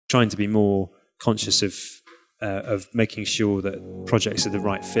trying to be more conscious of making sure that projects are the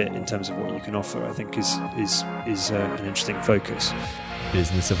right fit in terms of what you can offer, I think is an interesting focus.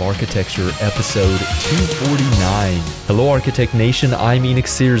 Business of Architecture, episode 249. Hello, Architect Nation. I'm Enoch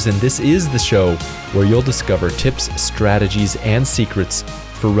Sears, and this is the show where you'll discover tips, strategies, and secrets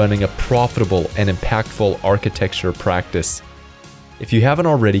for running a profitable and impactful architecture practice. If you haven't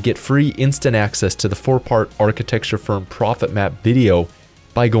already, get free instant access to the 4-part architecture firm profit map video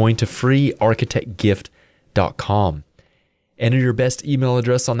by going to freearchitectgift.com. Enter your best email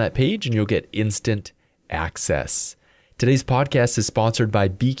address on that page and you'll get instant access. Today's podcast is sponsored by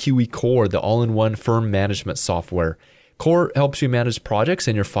BQE Core, the all-in-one firm management software. Core helps you manage projects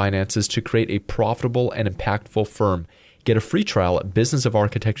and your finances to create a profitable and impactful firm. Get a free trial at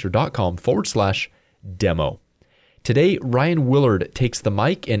businessofarchitecture.com/demo. Today, Rion Willard takes the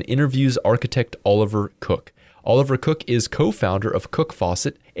mic and interviews architect Oliver Cooke. Oliver Cooke is co-founder of Cooke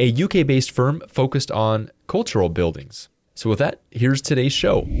Fawcett, a UK-based firm focused on cultural buildings. So with that, here's today's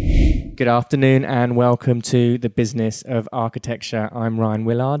show. Good afternoon and welcome to the Business of Architecture. I'm Rion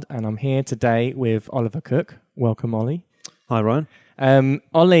Willard and I'm here today with Oliver Cooke. Welcome, Ollie. Hi, Ryan.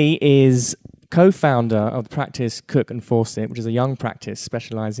 Ollie is co-founder of the practice Cooke and Fawcett, which is a young practice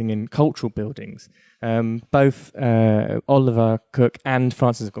specialising in cultural buildings. Both Oliver Cooke and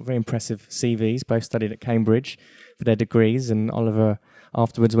Francis have got very impressive CVs, both studied at Cambridge for their degrees, and Oliver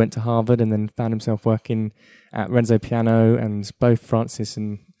afterwards went to Harvard and then found himself working at Renzo Piano, and both Francis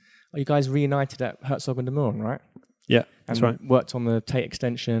and you guys reunited at Herzog and de Meuron, right? Yeah, that's and right. Worked on the Tate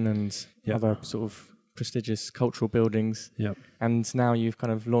extension and other sort of prestigious cultural buildings. Yeah. And now you've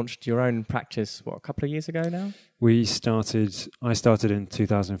kind of launched your own practice, a couple of years ago now? I started in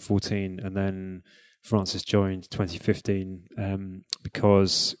 2014 and then Francis joined 2015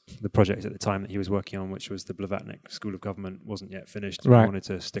 because the project at the time that he was working on, which was the Blavatnik School of Government, wasn't yet finished. Right. He wanted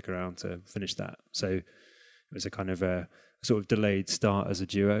to stick around to finish that. So it was a kind of a sort of delayed start as a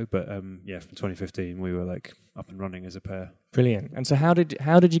duo, but from 2015 we were like up and running as a pair. Brilliant. And so how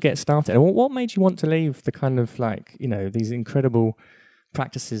did you get started? And what made you want to leave the kind of these incredible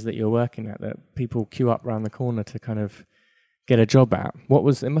practices that you're working at that people queue up around the corner to kind of get a job at?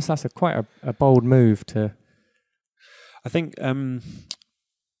 That's quite a bold move to. I think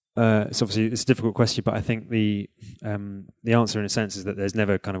it's obviously it's a difficult question, but I think the answer in a sense is that there's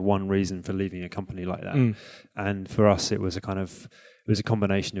never kind of one reason for leaving a company like that. And for us, it was a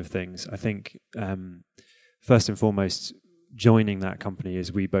combination of things. I think first and foremost, joining that company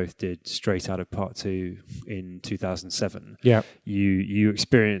as we both did straight out of part 2 in 2007. Yeah, you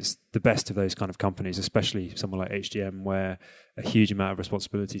experienced the best of those kind of companies, especially someone like HDM, where a huge amount of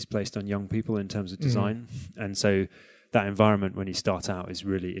responsibility is placed on young people in terms of design, and so that environment when you start out is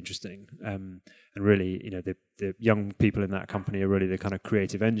really interesting. And really, the young people in that company are really the kind of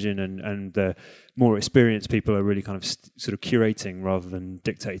creative engine, and the more experienced people are really kind of sort of curating rather than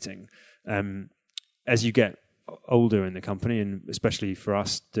dictating. As you get older in the company, and especially for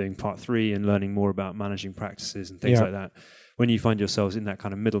us doing part 3 and learning more about managing practices and things like that, when you find yourselves in that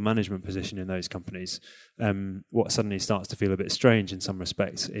kind of middle management position in those companies, what suddenly starts to feel a bit strange in some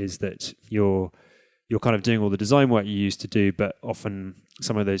respects is that you're kind of doing all the design work you used to do, but often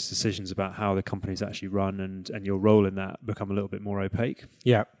some of those decisions about how the companies actually run and your role in that become a little bit more opaque.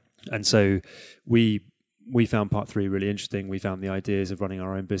 Yeah. And so we found part 3 really interesting. We found the ideas of running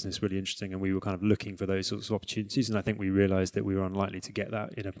our own business really interesting, and we were kind of looking for those sorts of opportunities. And I think we realized that we were unlikely to get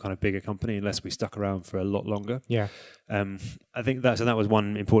that in a kind of bigger company unless we stuck around for a lot longer. Yeah. I think that was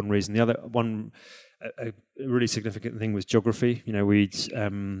one important reason. The other one, a really significant thing, was geography.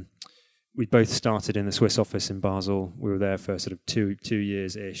 We both started in the Swiss office in Basel. We were there for sort of two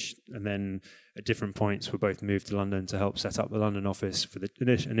years-ish, and then at different points we both moved to London to help set up the London office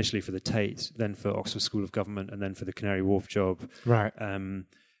initially for the Tate, then for Oxford School of Government, and then for the Canary Wharf job. Right. And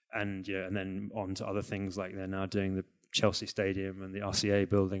then on to other things, like they're now doing the Chelsea Stadium and the RCA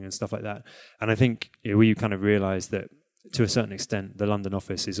building and stuff like that. And I think we kind of realised that to a certain extent the London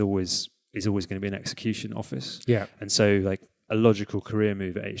office is always going to be an execution office. Yeah. And so a logical career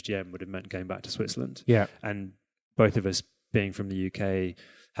move at HDM would have meant going back to Switzerland. Yeah. And both of us being from the UK,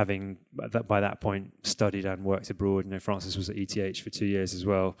 having by that point studied and worked abroad, Francis was at ETH for 2 years as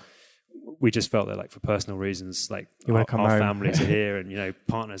well. We just felt that for personal reasons, our families are here and,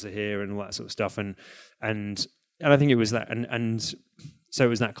 partners are here and all that sort of stuff. And I think it was that. And so it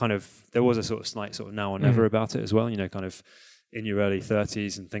was that kind of, there was a sort of slight sort of now or never about it as well, kind of in your early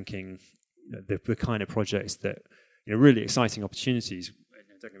 30s and thinking the kind of projects that, really exciting opportunities.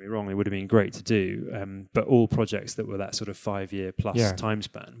 Don't get me wrong, it would have been great to do, but all projects that were that sort of 5-year plus time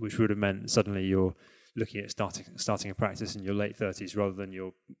span, which would have meant suddenly you're looking at starting a practice in your late 30s rather than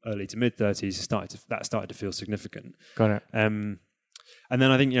your early to mid 30s, that started to feel significant. Got it. And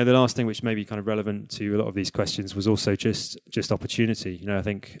then I think, the last thing which may be kind of relevant to a lot of these questions was also just opportunity. I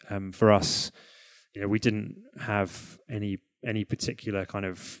think for us, we didn't have any particular kind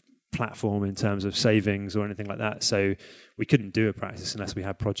of platform in terms of savings or anything like that. So we couldn't do a practice unless we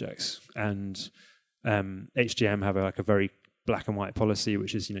had projects. And HGM have a very black and white policy,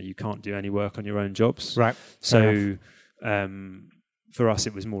 which is, you can't do any work on your own jobs. Right. So for us,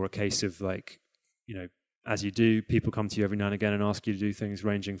 it was more a case of as you do, people come to you every now and again and ask you to do things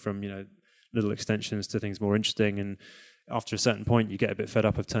ranging from, little extensions to things more interesting. And after a certain point, you get a bit fed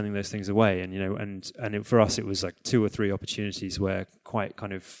up of turning those things away. And for us, it was like 2 or 3 opportunities where quite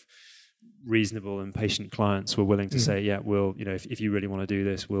kind of reasonable and patient clients were willing to say, yeah, we'll, if you really want to do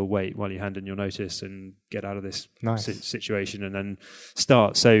this, we'll wait while you hand in your notice and get out of this situation and then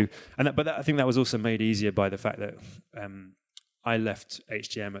start. So, I think that was also made easier by the fact that I left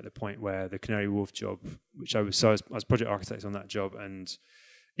HGM at the point where the Canary Wharf job, which I was project architect on that job, and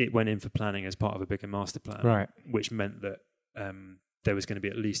it went in for planning as part of a bigger master plan, right? Which meant that there was going to be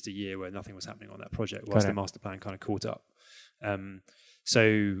at least a year where nothing was happening on that project whilst the master plan kind of caught up.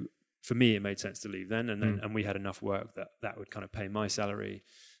 So for me, it made sense to leave then, and we had enough work that would kind of pay my salary,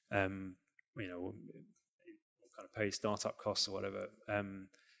 kind of pay startup costs or whatever.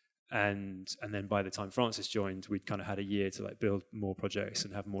 And then by the time Francis joined, we'd kind of had a year to build more projects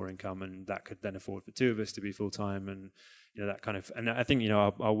and have more income, and that could then afford for 2 of us to be full time, and that kind of. And I think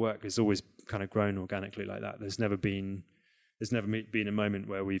our work has always kind of grown organically like that. There's never been a moment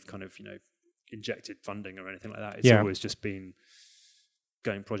where we've kind of injected funding or anything like that. It's always just been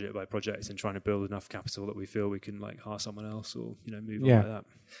going project by project and trying to build enough capital that we feel we can hire someone else or move on like that.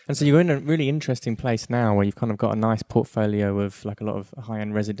 And so you're in a really interesting place now where you've kind of got a nice portfolio of a lot of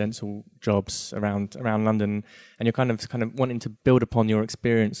high-end residential jobs around London, and you're kind of wanting to build upon your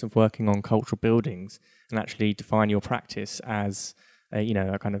experience of working on cultural buildings and actually define your practice as a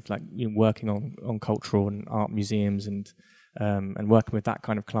kind of working on cultural and art museums and working with that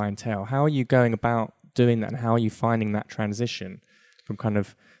kind of clientele. How are you going about doing that, and how are you finding that transition from kind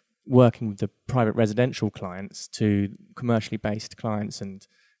of working with the private residential clients to commercially based clients and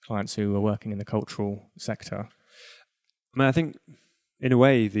clients who are working in the cultural sector? I mean, I think in a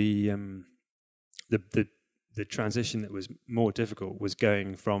way the transition that was more difficult was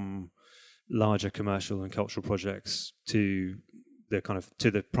going from larger commercial and cultural projects to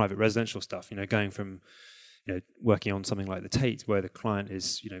the private residential stuff. Going from working on something like the Tate, where the client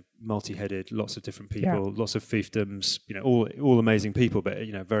is, multi-headed, lots of different people, lots of fiefdoms, all amazing people, but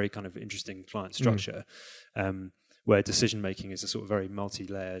very kind of interesting client structure, where decision-making is a sort of very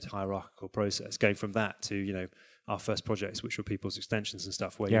multi-layered hierarchical process. Going from that to, our first projects, which were people's extensions and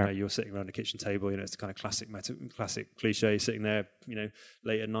stuff, where, you're sitting around a kitchen table, it's the kind of classic cliche, sitting there,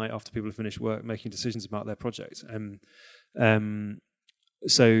 late at night after people have finished work, making decisions about their project.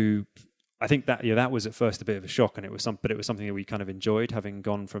 So I think that that was at first a bit of a shock, and it was something that we kind of enjoyed, having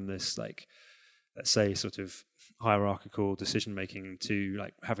gone from this let's say sort of hierarchical decision making to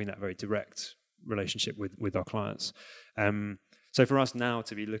having that very direct relationship with our clients. So for us now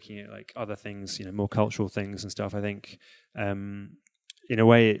to be looking at other things, more cultural things and stuff, I think in a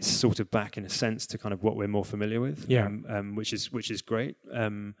way it's sort of back in a sense to kind of what we're more familiar with, which is great.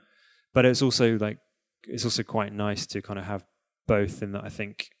 But it's also quite nice to kind of have both, in that I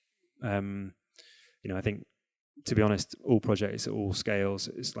think. I think, to be honest, all projects at all scales,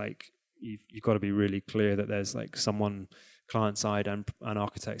 it's you've got to be really clear that there's someone client side and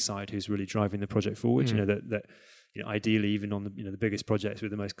architect side who's really driving the project forward. That ideally, even on the biggest projects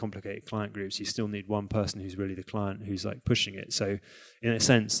with the most complicated client groups, you still need one person who's really the client, who's pushing it. So in a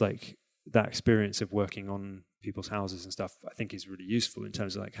sense, that experience of working on people's houses and stuff, I think is really useful in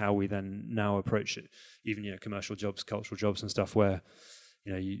terms of how we then now approach it, even commercial jobs, cultural jobs and stuff, where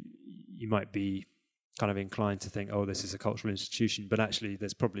you might be kind of inclined to think, oh, this is a cultural institution, but actually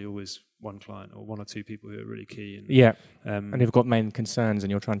there's probably always one client or 1 or 2 people who are really key. And, and who've got main concerns,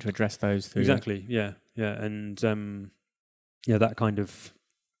 and you're trying to address those through... Exactly, and that kind of,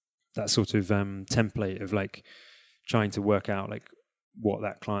 that sort of template of trying to work out what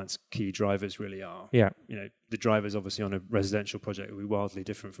that client's key drivers really are. The drivers obviously on a residential project will be wildly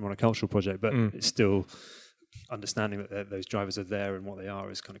different from on a cultural project, but it's still... understanding that those drivers are there and what they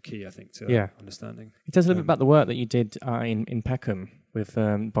are is kind of key, I think, to understanding. It tells a little bit about the work that you did in Peckham with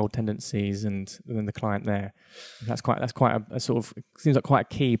Bold Tendencies and the client there. That's quite a sort of, seems like quite a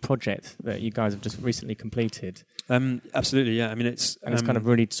key project that you guys have just recently completed. Absolutely, yeah. I mean, it's kind of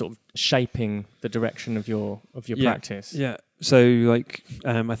really sort of shaping the direction of your practice? Yeah. So like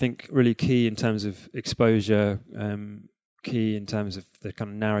I think really key in terms of exposure, key in terms of the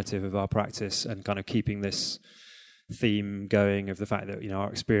kind of narrative of our practice, and kind of keeping this theme going of the fact that, you know, our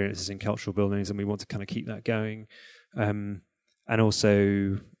experience is in cultural buildings and we want to kind of keep that going. And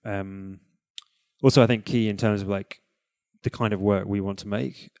also I think key in terms of like the kind of work we want to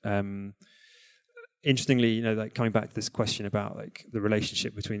make. Interestingly, you know, like coming back to this question about like the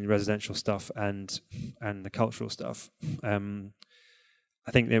relationship between the residential stuff and the cultural stuff, I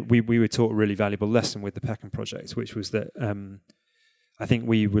think that we were taught a really valuable lesson with the Peckham project, which was that I think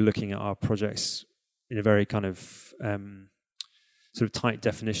we were looking at our projects in a very kind of sort of tight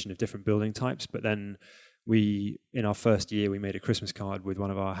definition of different building types. But then in our first year, we made a Christmas card with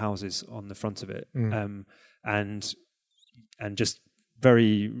one of our houses on the front of it, and just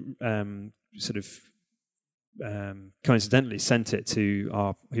very sort of coincidentally sent it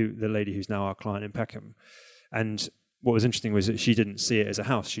to the lady who's now our client in Peckham. And what was interesting was that she didn't see it as a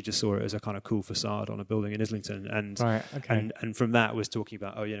house; she just saw it as a kind of cool facade on a building in Islington. And from that was talking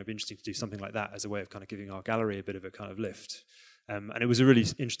about, it'd be interesting to do something like that as a way of kind of giving our gallery a bit of a kind of lift. And it was a really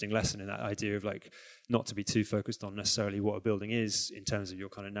interesting lesson in that idea of like not to be too focused on necessarily what a building is in terms of your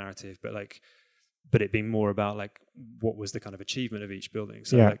kind of narrative, but it being more about like what was the kind of achievement of each building.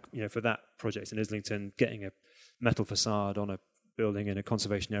 So like, you know, for that project in Islington, getting a metal facade on a building in a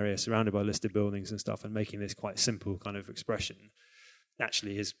conservation area surrounded by listed buildings and stuff, and making this quite simple kind of expression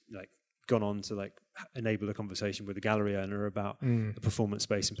actually has like gone on to like enable a conversation with the gallery owner about a performance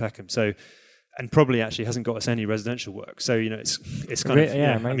space in Peckham. So, and probably actually hasn't got us any residential work. So, you know, it's kind of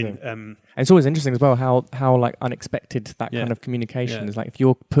amazing. I mean, and it's always interesting as well how like unexpected that kind of communication is. Like if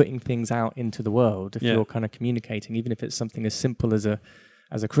you're putting things out into the world, if you're kind of communicating, even if it's something as simple as a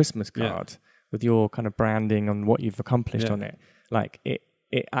Christmas card with your kind of branding on what you've accomplished on it, like it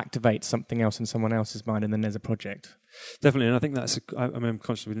activates something else in someone else's mind, and then there's a project. Definitely, and I think that's. I'm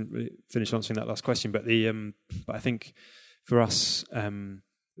conscious we didn't really finish answering that last question, but but I think for us,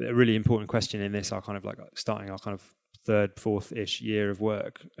 a really important question in this, our kind of like starting our kind of third, fourth-ish year of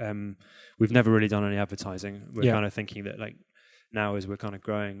work. We've never really done any advertising. We're kind of thinking that like now as we're kind of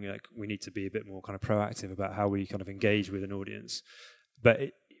growing, like we need to be a bit more kind of proactive about how we kind of engage with an audience.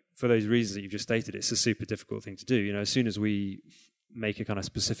 But for those reasons that you've just stated, it's a super difficult thing to do. You know, as soon as we make a kind of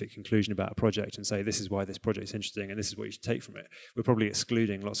specific conclusion about a project and say this is why this project is interesting and this is what you should take from it, we're probably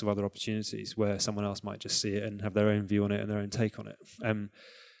excluding lots of other opportunities where someone else might just see it and have their own view on it and their own take on it.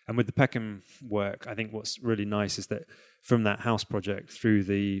 And with the Peckham work, I think what's really nice is that from that house project through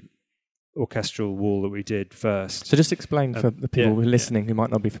the orchestral wall that we did first. So just explain for the people who are listening who might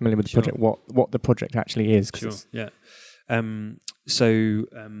not be familiar with the project what the project actually is. Sure. Yeah. So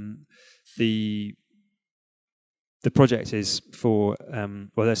the project is for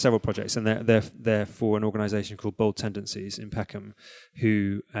there's several projects, and they're for an organisation called Bold Tendencies in Peckham,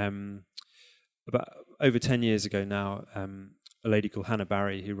 who about over 10 years ago now, a lady called Hannah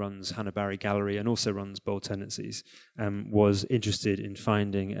Barry, who runs Hannah Barry Gallery and also runs Bold Tendencies, was interested in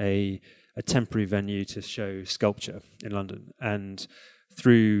finding a temporary venue to show sculpture in London. And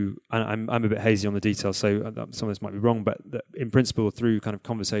I'm a bit hazy on the details, so some of this might be wrong, but in principle, through kind of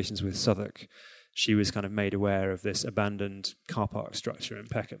conversations with Southwark, she was kind of made aware of this abandoned car park structure in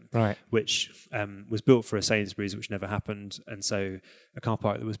Peckham, which was built for a Sainsbury's, which never happened. And so a car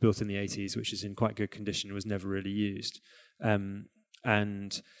park that was built in the 80s, which is in quite good condition, was never really used. And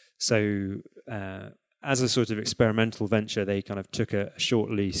so as a sort of experimental venture, they kind of took a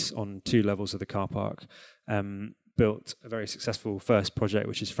short lease on 2 levels of the car park, built a very successful first project,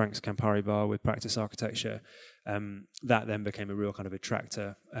 which is Frank's Campari Bar with practice architecture. That then became a real kind of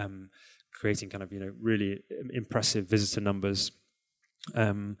attractor, creating kind of, you know, really impressive visitor numbers.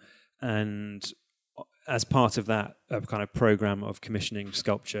 And as part of that, a kind of program of commissioning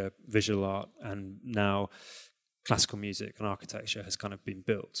sculpture, visual art, and now classical music and architecture has kind of been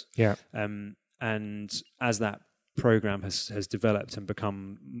built. Yeah. And as that program has developed and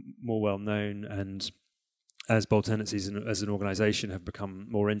become more well known, and as Bold Tendencies as an organisation have become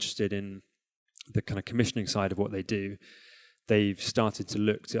more interested in the kind of commissioning side of what they do, they've started to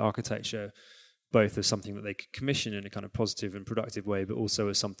look to architecture both as something that they could commission in a kind of positive and productive way, but also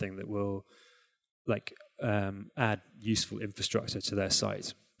as something that will like add useful infrastructure to their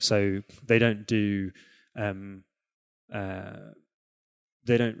site. So they don't do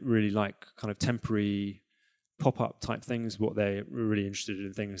they don't really like kind of temporary pop-up type things. What they're really interested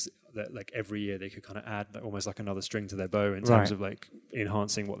in things that like every year they could kind of add almost like another string to their bow in terms of like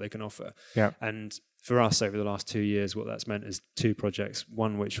enhancing what they can offer. Yeah. And for us over the last 2 years, what that's meant is 2 projects.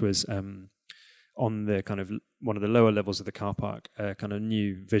 One which was on the kind of one of the lower levels of the car park, a kind of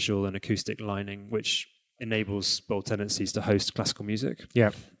new visual and acoustic lining, which enables bold tendencies to host classical music.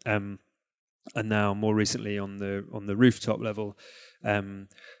 Yeah. And now more recently on the rooftop level, a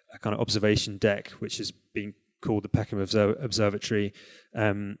kind of observation deck, which has been called the Peckham Observatory,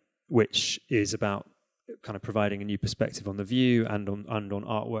 which is about kind of providing a new perspective on the view and on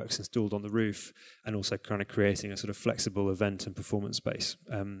artworks installed on the roof, and also kind of creating a sort of flexible event and performance space.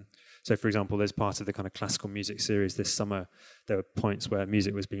 So, for example, there's part of the kind of classical music series this summer. There were points where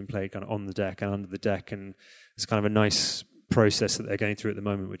music was being played kind of on the deck and under the deck, and it's kind of a nice process that they're going through at the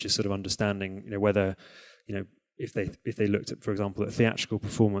moment, which is sort of understanding, whether, if they looked at, for example, a theatrical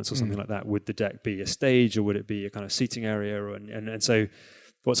performance or something like that, would the deck be a stage or would it be a kind of seating area? And so,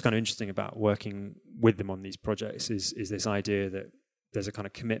 what's kind of interesting about working with them on these projects is this idea that there's a kind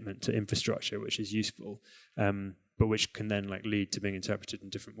of commitment to infrastructure which is useful, but which can then lead to being interpreted in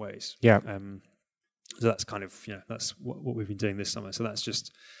different ways. Yeah. So that's kind of that's what we've been doing this summer. So that's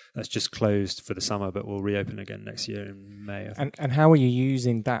just closed for the summer, but we'll reopen again next year in May, I think. And how are you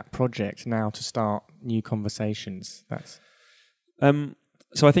using that project now to start new conversations? That's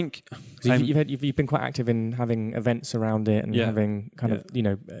so I think you've been quite active in having events around it and having kind of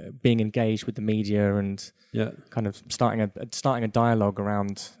being engaged with the media and kind of starting a dialogue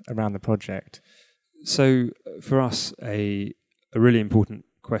around the project. So for us, a really important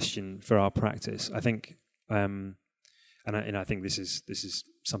question for our practice, I think, and I think this is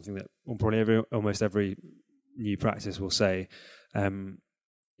something that probably almost every new practice will say,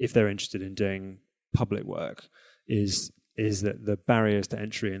 if they're interested in doing public work, is that the barriers to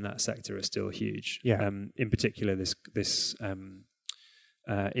entry in that sector are still huge. Yeah. In particular, this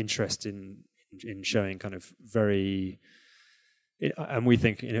interest in showing kind of very, and we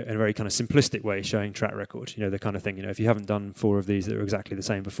think in a very kind of simplistic way, showing track record. The kind of thing, if you haven't done 4 of these that are exactly the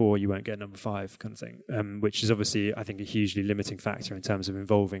same before, you won't get number 5 kind of thing, which is obviously, I think, a hugely limiting factor in terms of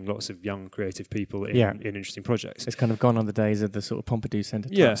involving lots of young creative people in interesting projects. It's kind of gone on the days of the sort of Pompidou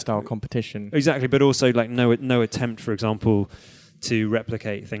Centre style competition. Exactly, but also no attempt, for example, to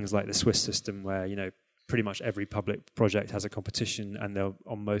replicate things like the Swiss system where, pretty much every public project has a competition, and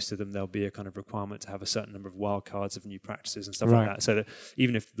on most of them there'll be a kind of requirement to have a certain number of wildcards of new practices and stuff like that, so that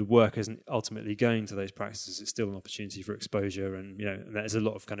even if the work isn't ultimately going to those practices, it's still an opportunity for exposure, and and there's a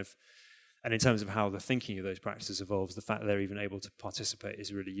lot of kind of, and in terms of how the thinking of those practices evolves, the fact that they're even able to participate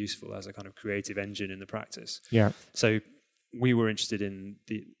is really useful as a kind of creative engine in the practice. Yeah. So we were interested in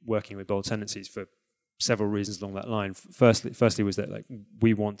working with bold tendencies for several reasons along that line. Firstly was that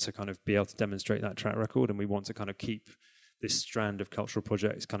we want to kind of be able to demonstrate that track record, and we want to kind of keep this strand of cultural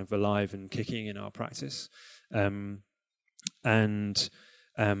projects kind of alive and kicking in our practice. And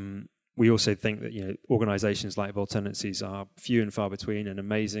we also think that organisations like Bold Tendencies are few and far between and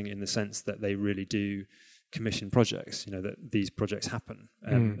amazing in the sense that they really do commission projects. That these projects happen,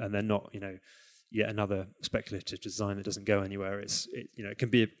 and they're not yet another speculative design that doesn't go anywhere. It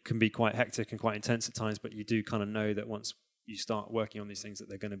can be quite hectic and quite intense at times, but you do kind of know that once you start working on these things that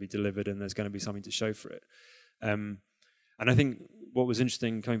they're going to be delivered and there's going to be something to show for it. And I think what was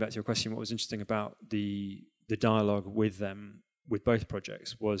interesting, coming back to your question, what was interesting about the dialogue with them, with both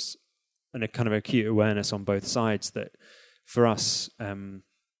projects, was a kind of acute awareness on both sides that for us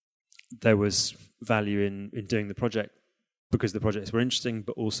there was value in doing the project because the projects were interesting,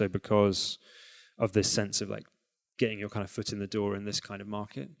 but also because of this sense of getting your kind of foot in the door in this kind of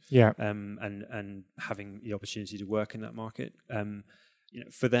market, and having the opportunity to work in that market.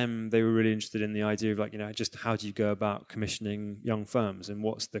 For them, they were really interested in the idea of just how do you go about commissioning young firms, and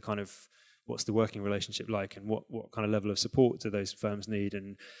what's the working relationship like, and what kind of level of support do those firms need,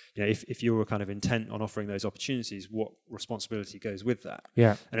 and if you're kind of intent on offering those opportunities, what responsibility goes with that.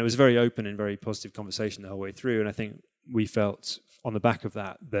 Yeah. And it was very open and very positive conversation the whole way through, and I think we felt on the back of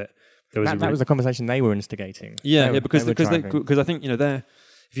that there was that was the conversation they were instigating. Because I think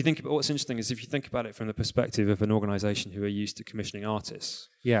if you think about what's interesting is if you think about it from the perspective of an organisation who are used to commissioning artists,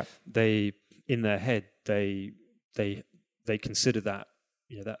 they in their head they consider that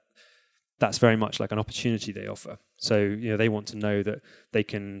that's very much like an opportunity they offer. So they want to know that they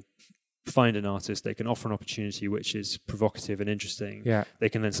can find an artist, they can offer an opportunity which is provocative and interesting. Yeah. They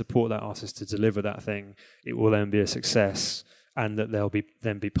can then support that artist to deliver that thing. It will then be a success, and that they'll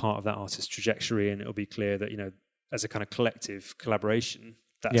be part of that artist's trajectory, and it'll be clear that as a kind of collective collaboration,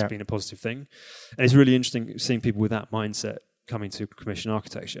 that's been a positive thing. And it's really interesting seeing people with that mindset coming to commission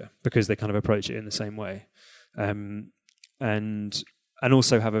architecture, because they kind of approach it in the same way, and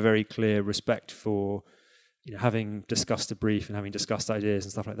also have a very clear respect for having discussed a brief and having discussed ideas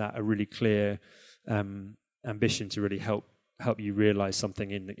and stuff like that, a really clear ambition to really help help you realize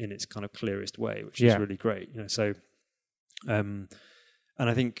something in its kind of clearest way, which is really great. So and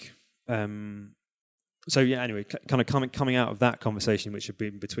I think anyway, kind of coming out of that conversation, which had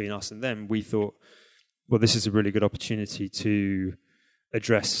been between us and them, we thought, well, this is a really good opportunity to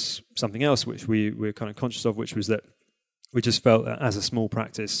address something else which we're kind of conscious of, which was that we just felt that as a small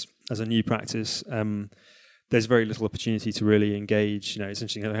practice, as a new practice, there's very little opportunity to really engage. It's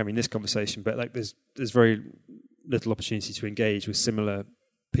interesting having this conversation, but like there's very little opportunity to engage with similar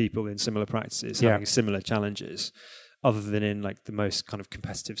people in similar practices, having similar challenges, other than in like the most kind of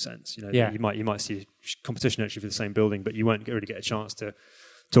competitive sense. You might see competition actually for the same building, but you won't really get a chance to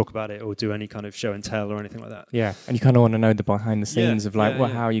talk about it or do any kind of show and tell or anything like that. Yeah, and you kind of want to know the behind the scenes of like,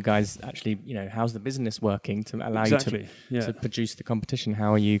 how are you guys actually, how's the business working to allow you to produce the competition?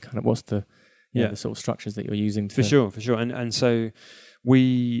 How are you what's the the sort of structures that you're using? For sure. And so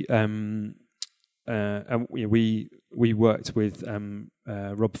we we worked with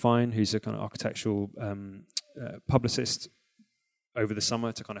Rob Fine, who's a kind of architectural publicist, over the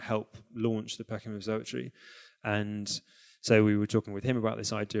summer to kind of help launch the Peckham Observatory. And so we were talking with him about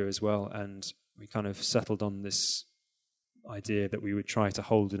this idea as well, and we kind of settled on this idea that we would try to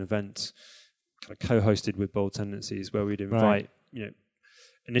hold an event kind of co-hosted with Bold Tendencies, where we'd invite,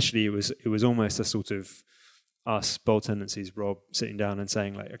 initially it was almost a sort of us, Bold Tendencies, Rob, sitting down and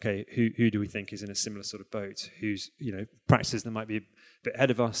saying like, okay, who do we think is in a similar sort of boat? Who's, practices that might be a bit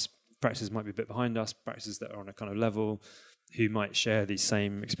ahead of us, practices might be a bit behind us, practices that are on a kind of level, who might share these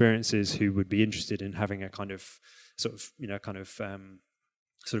same experiences, who would be interested in having a kind of sort of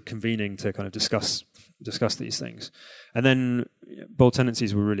convening to kind of discuss these things. And then Bold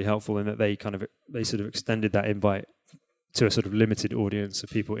Tendencies were really helpful in that they sort of extended that invite to a sort of limited audience of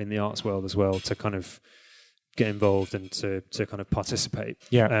people in the arts world as well, to kind of get involved and to kind of participate.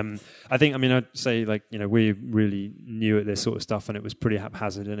 I think, I'd say like, we're really new at this sort of stuff, and it was pretty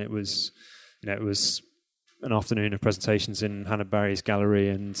haphazard, and it was an afternoon of presentations in Hannah Barry's gallery,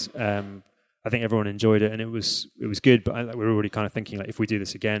 and I think everyone enjoyed it, and it was good. But we're already kind of thinking like, if we do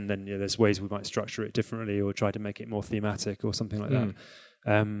this again, then there's ways we might structure it differently or try to make it more thematic or something like that.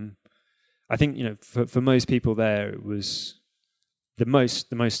 I think for most people there, it was the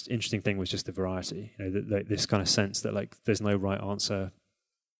most interesting thing was just the variety. This kind of sense that like there's no right answer,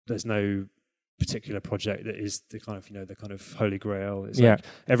 there's no particular project that is the kind of holy grail. It's like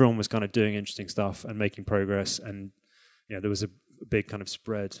everyone was kind of doing interesting stuff and making progress, and there was a big kind of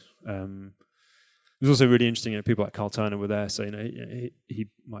spread. It was also really interesting. People like Carl Turner were there, so he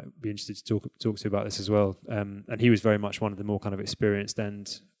might be interested to talk to about this as well. And he was very much one of the more kind of experienced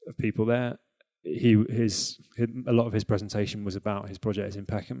end of people there. A lot of his presentation was about his project in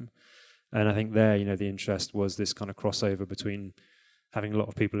Peckham, and I think there, the interest was this kind of crossover between having a lot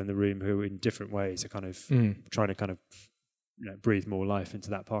of people in the room who, in different ways, are kind of trying to kind of breathe more life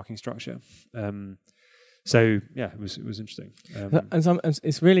into that parking structure. So it was interesting. And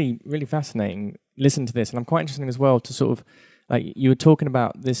it's really, really fascinating. Listen to this, and I'm quite interested as well to sort of like you were talking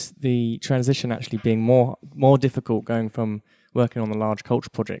about the transition actually being more difficult going from working on the large cultural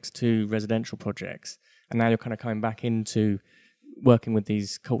projects to residential projects, and now you're kind of coming back into working with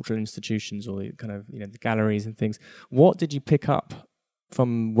these cultural institutions or the kind of the galleries and things. What did you pick up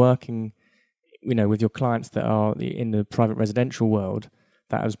from working with your clients that are in the private residential world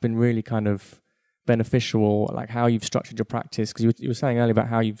that has been really kind of beneficial, like how you've structured your practice? Because you were saying earlier about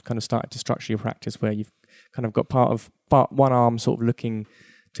how you've kind of started to structure your practice where you've kind of got part one arm sort of looking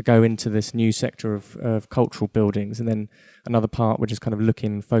to go into this new sector of cultural buildings, and then another part which is kind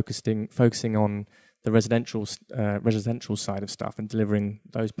of focusing on the residential side of stuff and delivering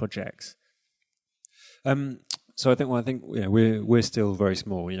those projects. So I think we're still very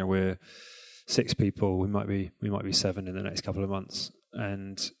small. We're 6 people. We might be 7 in the next couple of months,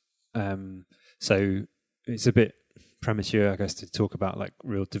 and so it's a bit premature, I guess, to talk about like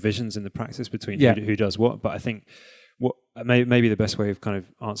real divisions in the practice between who does what. But I think what maybe the best way of kind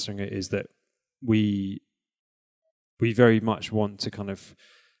of answering it is that we very much want to kind of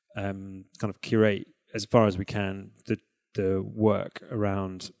curate as far as we can the work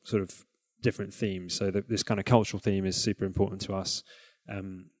around sort of different themes. So this kind of cultural theme is super important to us.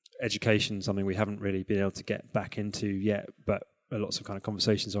 Education, something we haven't really been able to get back into yet, but lots of kind of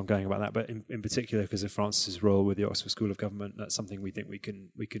conversations ongoing about that. But in particular, because of Francis's role with the Oxford School of Government, that's something we think we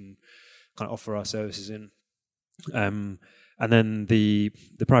can kind of offer our services in. And then the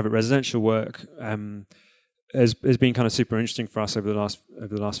private residential work has been kind of super interesting for us over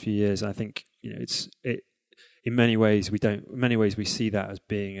the last few years. And I think in many ways we see that as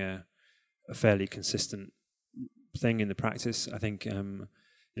being a fairly consistent thing in the practice. I think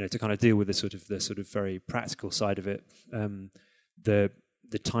to kind of deal with the sort of very practical side of it,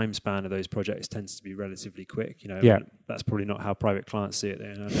 the time span of those projects tends to be relatively quick. That's probably not how private clients see it.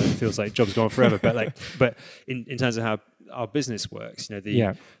 I know it feels like jobs go on forever, but in terms of how our business works,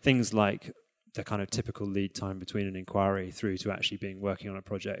 things like the kind of typical lead time between an inquiry through to actually working on a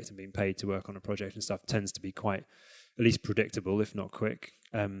project and being paid to work on a project and stuff tends to be quite at least predictable, if not quick.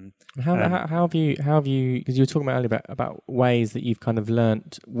 How have you? Because you were talking about earlier about ways that you've kind of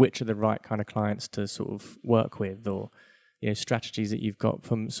learnt which are the right kind of clients to sort of work with, or strategies that you've got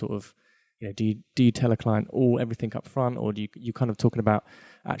from sort of, do you tell a client everything up front, or do you kind of talking about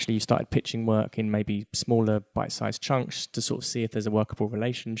actually you started pitching work in maybe smaller bite-sized chunks to sort of see if there's a workable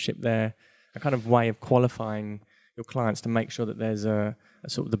relationship there, a kind of way of qualifying your clients to make sure that there's a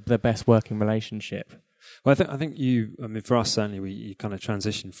sort of the best working relationship? Well, I think for us certainly you kind of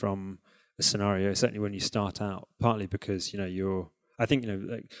transition from a scenario, certainly when you start out, partly because for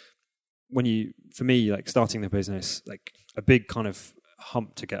me, like starting the business, like a big kind of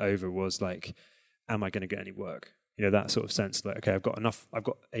hump to get over was like, am I going to get any work? That sort of sense, like, okay, I've got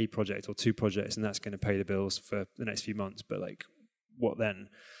a project or two projects and that's going to pay the bills for the next few months, but like, what then?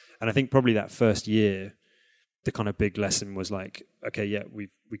 And I think probably that first year, the kind of big lesson was like, okay, yeah, we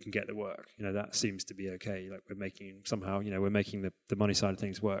can get the work. That seems to be okay. Like we're making the money side of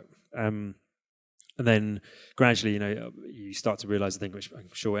things work. And then gradually, you start to realize the thing, which I'm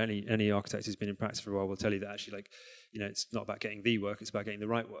sure any architect who's been in practice for a while will tell you, that actually, like, it's not about getting the work, it's about getting the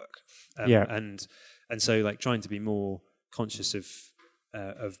right work. And so like trying to be more conscious of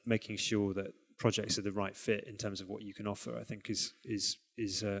making sure that projects are the right fit in terms of what you can offer, I think is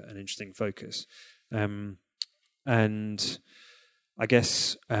an interesting focus. And I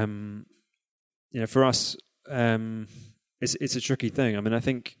guess for us, it's a tricky thing. I mean, I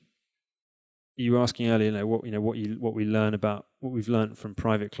think you were asking earlier, what we've learned from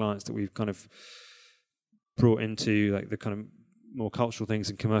private clients that we've kind of brought into like the kind of more cultural things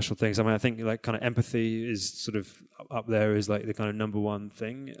and commercial things. I mean, I think like kind of empathy is sort of up there as like the kind of number one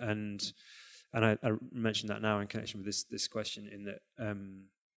thing, and I mentioned that now in connection with this question, in that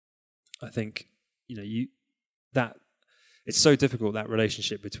I think that it's so difficult, that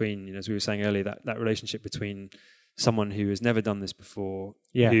relationship between, as we were saying earlier, that relationship between someone who has never done this before,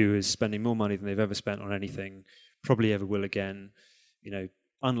 who is spending more money than they've ever spent on anything, probably ever will again,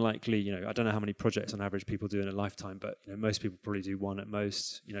 unlikely, I don't know how many projects on average people do in a lifetime, but most people probably do one at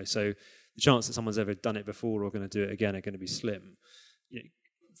most, so the chance that someone's ever done it before or going to do it again are going to be slim.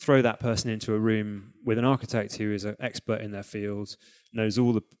 Throw that person into a room with an architect who is an expert in their field, knows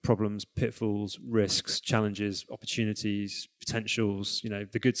all the problems, pitfalls, risks, challenges, opportunities, potentials,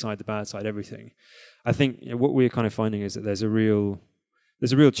 the good side, the bad side, everything. I think what we're kind of finding is that there's a real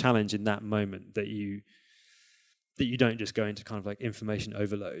challenge in that moment, that you don't just go into kind of like information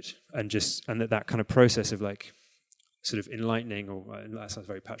overload, and that kind of process of like sort of enlightening, or that sounds a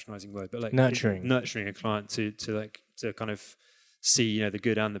very patronizing word, but like nurturing a client to kind of see the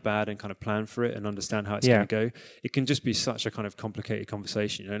good and the bad and kind of plan for it and understand how it's going to go. It can just be such a kind of complicated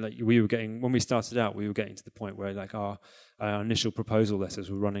conversation. Like when we started out, we were getting to the point where like our initial proposal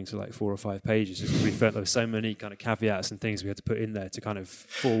letters were running to like 4 or 5 pages, just because we felt there were so many kind of caveats and things we had to put in there to kind of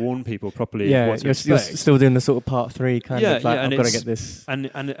forewarn people properly what to expect. You're still doing the sort of part 3 kind of like, I've got to get this. And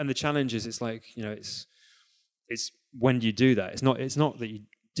the challenge is, it's like, it's when you do that, it's not that you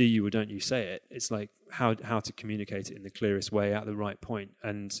do you or don't you say it. It's like how to communicate it in the clearest way at the right point.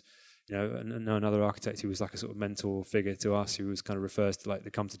 And another architect who was like a sort of mentor figure to us, who was kind of refers to like the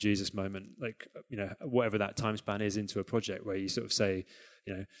come to Jesus moment, like whatever that time span is into a project, where you sort of say,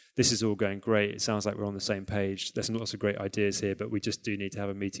 this is all going great, it sounds like we're on the same page, there's lots of great ideas here, but we just do need to have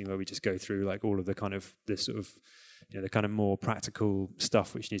a meeting where we just go through like all of the kind of this sort of the kind of more practical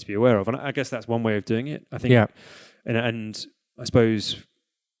stuff which you need to be aware of. And I guess that's one way of doing it, I think. And I suppose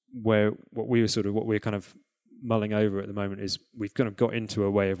what we're kind of mulling over at the moment is we've kind of got into a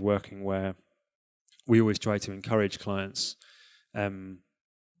way of working where we always try to encourage clients to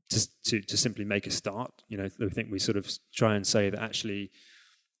simply make a start. I think we sort of try and say that actually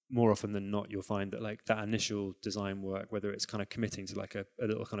more often than not you'll find that like that initial design work, whether it's kind of committing to like a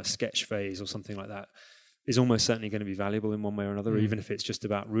little kind of sketch phase or something like that, is almost certainly going to be valuable in one way or another, even if it's just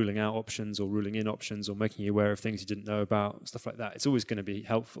about ruling out options or ruling in options or making you aware of things you didn't know about, stuff like that. It's always going to be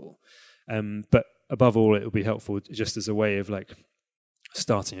helpful. But above all, it will be helpful just as a way of like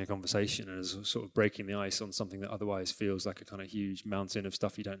starting a conversation and as sort of breaking the ice on something that otherwise feels like a kind of huge mountain of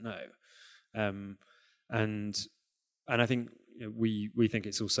stuff you don't know. And I think we think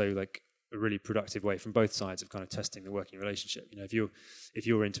it's also like a really productive way from both sides of kind of testing the working relationship. If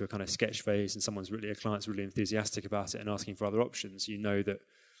you're into a kind of sketch phase and a client's really enthusiastic about it and asking for other options, that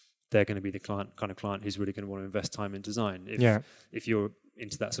they're going to be the kind of client who's really going to want to invest time in design. If you're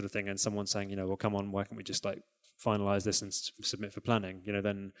into that sort of thing and someone's saying, well, come on, why can't we just like finalize this and submit for planning?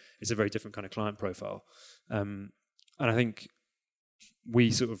 Then it's a very different kind of client profile. And I think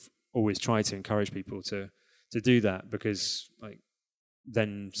we sort of always try to encourage people to do that, because like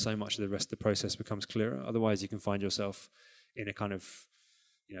then so much of the rest of the process becomes clearer. Otherwise, you can find yourself in a kind of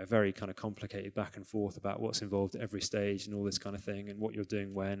very kind of complicated back and forth about what's involved at every stage and all this kind of thing, and what you're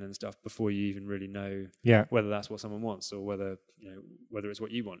doing when and stuff, before you even really know whether that's what someone wants or whether it's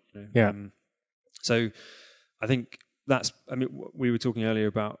what you want. So I think we were talking earlier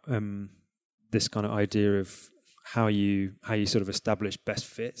about this kind of idea of how you sort of establish best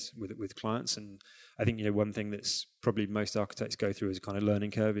fit with clients, and I think one thing that's probably most architects go through as a kind of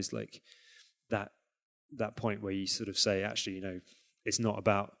learning curve is like that point where you sort of say, actually, it's not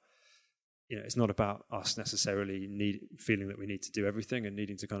about us necessarily feeling that we need to do everything and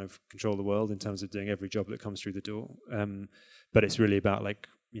needing to kind of control the world in terms of doing every job that comes through the door. But it's really about like,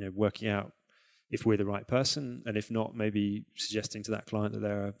 working out if we're the right person, and if not, maybe suggesting to that client that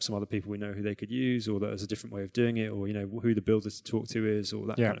there are some other people we know who they could use, or that there's a different way of doing it, or, who the builder to talk to is, or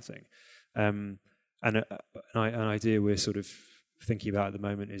that kind of thing. And an idea we're sort of thinking about at the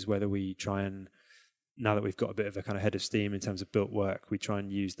moment is whether we try and, now that we've got a bit of a kind of head of steam in terms of built work, we try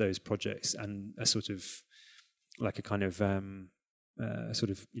and use those projects and a sort of like a kind of sort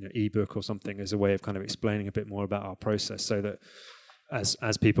of ebook or something as a way of kind of explaining a bit more about our process, so that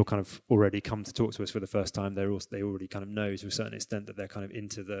as people kind of already come to talk to us for the first time, they already kind of know to a certain extent that they're kind of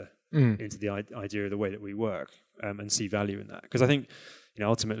into the idea of the way that we work, and see value in that. Because I think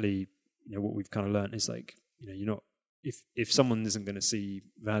ultimately what we've kind of learned is like you're not, if someone isn't going to see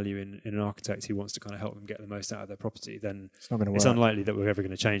value in an architect who wants to kind of help them get the most out of their property, then it's unlikely that we're ever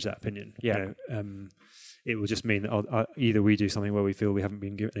going to change that opinion. It will just mean that either we do something where we feel we haven't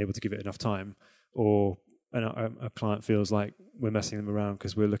been able to give it enough time, or a client feels like we're messing them around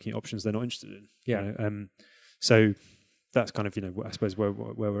because we're looking at options they're not interested in. So that's kind of I suppose where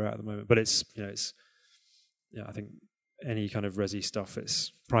we're at the moment. But it's I think any kind of resi stuff,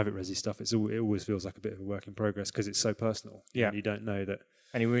 it's private resi stuff, it always feels like a bit of a work in progress because it's so personal. And you don't know that.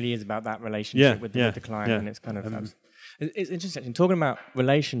 And it really is about that relationship with the client, and it's kind of it's interesting. Talking about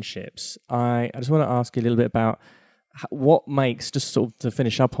relationships, I just want to ask you a little bit about what makes, just sort of to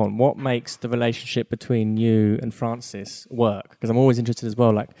finish up on, what makes the relationship between you and Francis work? Because I'm always interested as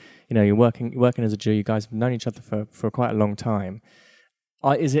well. Like you're working as a duo. You guys have known each other for quite a long time.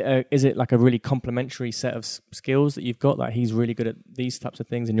 Is it like a really complementary set of skills that you've got? Like he's really good at these types of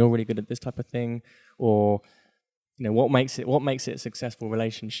things, and you're really good at this type of thing, or what makes it a successful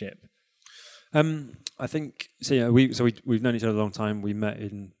relationship? I think so. Yeah, we've known each other a long time. We met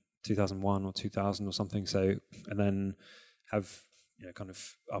in 2001 or 2000 or something. So, and then have kind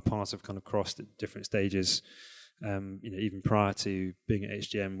of our paths have kind of crossed at different stages. Even prior to being at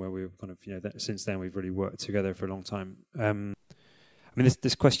HGM, where we were kind of since then we've really worked together for a long time. I mean,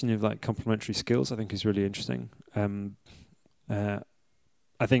 this question of like complementary skills, I think, is really interesting.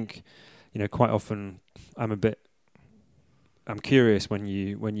 I think, quite often I'm curious when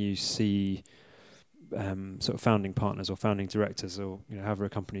you see sort of founding partners or founding directors, or however a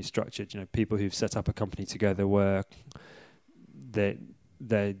company is structured. People who've set up a company together where they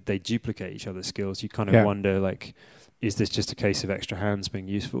duplicate each other's skills. You kind of wonder, like, is this just a case of extra hands being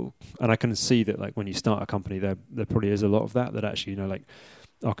useful? And I can see that, like, when you start a company, there probably is a lot of that actually, like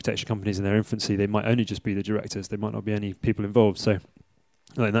architecture companies in their infancy, they might only just be the directors. There might not be any people involved. So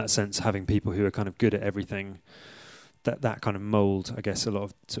in that sense, having people who are kind of good at everything, that kind of mold, I guess a lot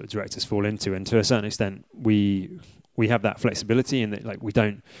of sort of directors fall into. And to a certain extent, we have that flexibility in that, like,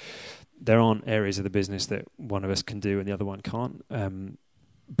 there aren't areas of the business that one of us can do and the other one can't. And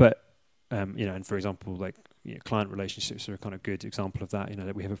for example, like, client relationships are a kind of good example of that.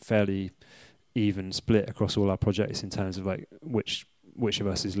 That we have a fairly even split across all our projects in terms of like which of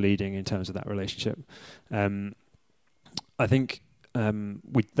us is leading in terms of that relationship. I think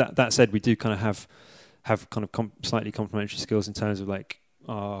that said, we do kind of have kind of slightly complementary skills in terms of like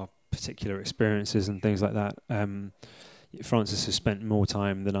our particular experiences and things like that. Francis has spent more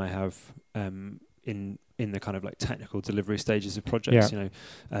time than I have in the kind of like technical delivery stages of projects.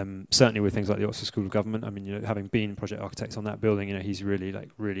 Certainly with things like the Oxford School of Government. I mean, having been project architect on that building, he's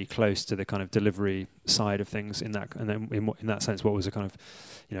really close to the kind of delivery side of things in that. And then in that sense, what was a kind of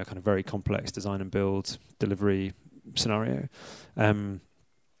very complex design and build delivery scenario. And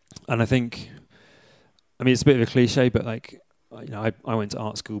I think, I mean, it's a bit of a cliche, but like, I went to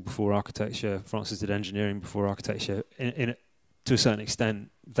art school before architecture. Francis did engineering before architecture. To a certain extent,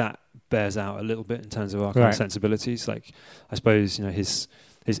 that bears out a little bit in terms of our kind of sensibilities. Like, I suppose his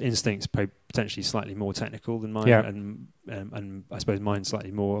his instincts potentially slightly more technical than mine, and I suppose mine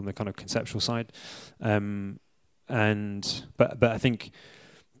slightly more on the kind of conceptual side. But I think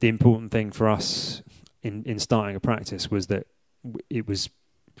the important thing for us in starting a practice was that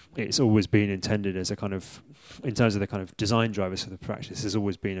it's always been intended as a kind of, in terms of the kind of design drivers for the practice, has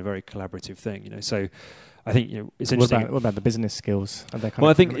always been a very collaborative thing, you know. So I think, you know, it's interesting. What about the business skills? Well,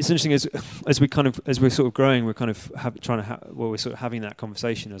 I think it's interesting as we're sort of growing, we're kind of we're sort of having that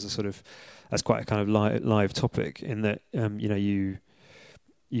conversation as quite a kind of live topic, in that you know, you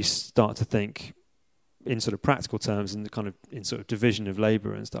start to think in sort of practical terms, and the kind of in sort of division of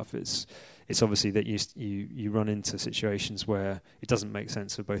labour and stuff. It's obviously that you run into situations where it doesn't make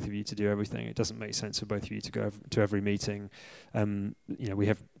sense for both of you to do everything. It doesn't make sense for both of you to go to every meeting. You know, we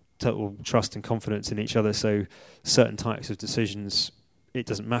have total trust and confidence in each other, so certain types of decisions, it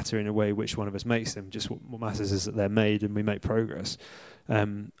doesn't matter in a way which one of us makes them. Just what matters is that they're made and we make progress.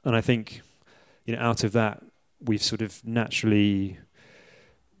 And I think, you know, out of that, we've sort of naturally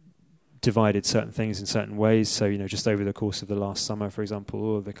divided certain things in certain ways. So, you know, just over the course of the last summer, for example,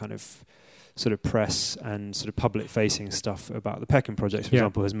 all of the kind of sort of press and sort of public facing stuff about the Peckham project, for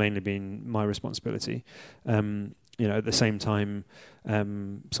example, has mainly been my responsibility. You know, at the same time,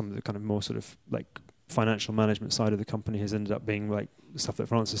 some of the kind of more sort of like financial management side of the company has ended up being like the stuff that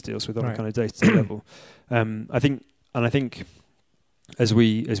Francis deals with on a kind of day-to-day level. I think as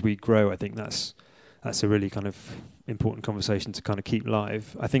we grow, I think that's a really kind of important conversation to kind of keep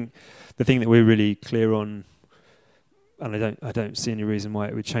live. I think the thing that we're really clear on, and I don't see any reason why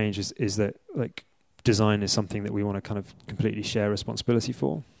it would change, is that like design is something that we want to kind of completely share responsibility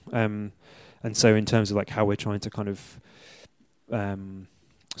for. And so in terms of like how we're trying to kind of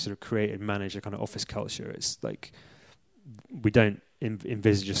sort of create and manage a kind of office culture, it's like we don't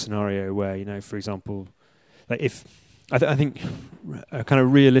envisage a scenario where, you know, for example, like if I think a kind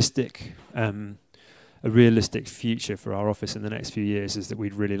of realistic future for our office in the next few years is that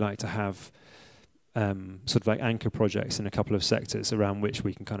we'd really like to have sort of like anchor projects in a couple of sectors around which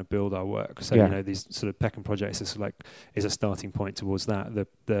we can kind of build our work. So, you know, these sort of Peckham projects is a starting point towards that.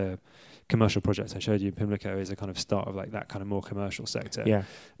 The commercial project I showed you in Pimlico is a kind of start of like that kind of more commercial sector. Yeah.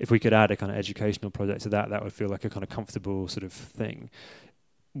 If we could add a kind of educational project to that would feel like a kind of comfortable sort of thing.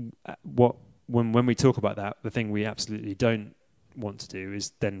 When we talk about that, the thing we absolutely don't want to do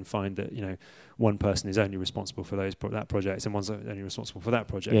is then find that, you know, one person is only responsible for that project and one's only responsible for that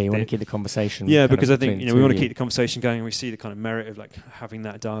project. Yeah, you want to keep the conversation. Yeah, because I think, you know, we want to keep the conversation going, and we see the kind of merit of like having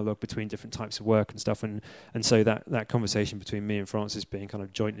that dialogue between different types of work and stuff, and so that conversation between me and Francis being kind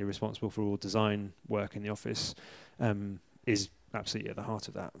of jointly responsible for all design work in the office is absolutely at the heart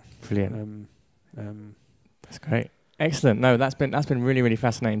of that. Brilliant. That's great. Excellent. No, that's been really, really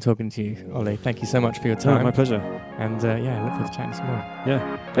fascinating talking to you, Ollie. Thank you so much for your time. Oh, my pleasure. And look forward to chatting some more.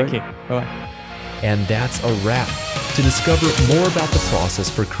 Yeah. Thank you. Bye-bye. And that's a wrap. To discover more about the process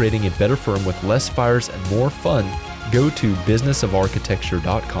for creating a better firm with less fires and more fun, go to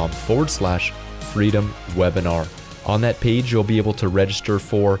businessofarchitecture.com/freedom webinar. On that page, you'll be able to register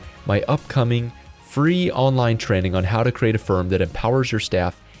for my upcoming free online training on how to create a firm that empowers your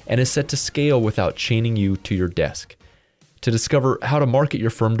staff and is set to scale without chaining you to your desk. To discover how to market your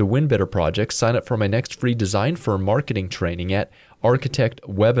firm to win better projects, sign up for my next free design firm marketing training at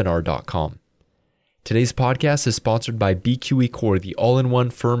architectwebinar.com. Today's podcast is sponsored by BQE Core, the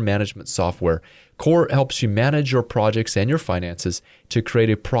all-in-one firm management software. Core helps you manage your projects and your finances to create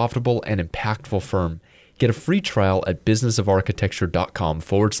a profitable and impactful firm. Get a free trial at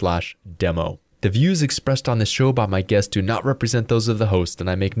businessofarchitecture.com/demo. The views expressed on this show by my guests do not represent those of the host, and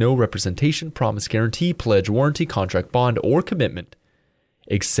I make no representation, promise, guarantee, pledge, warranty, contract, bond, or commitment,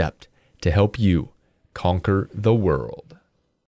 except to help you conquer the world.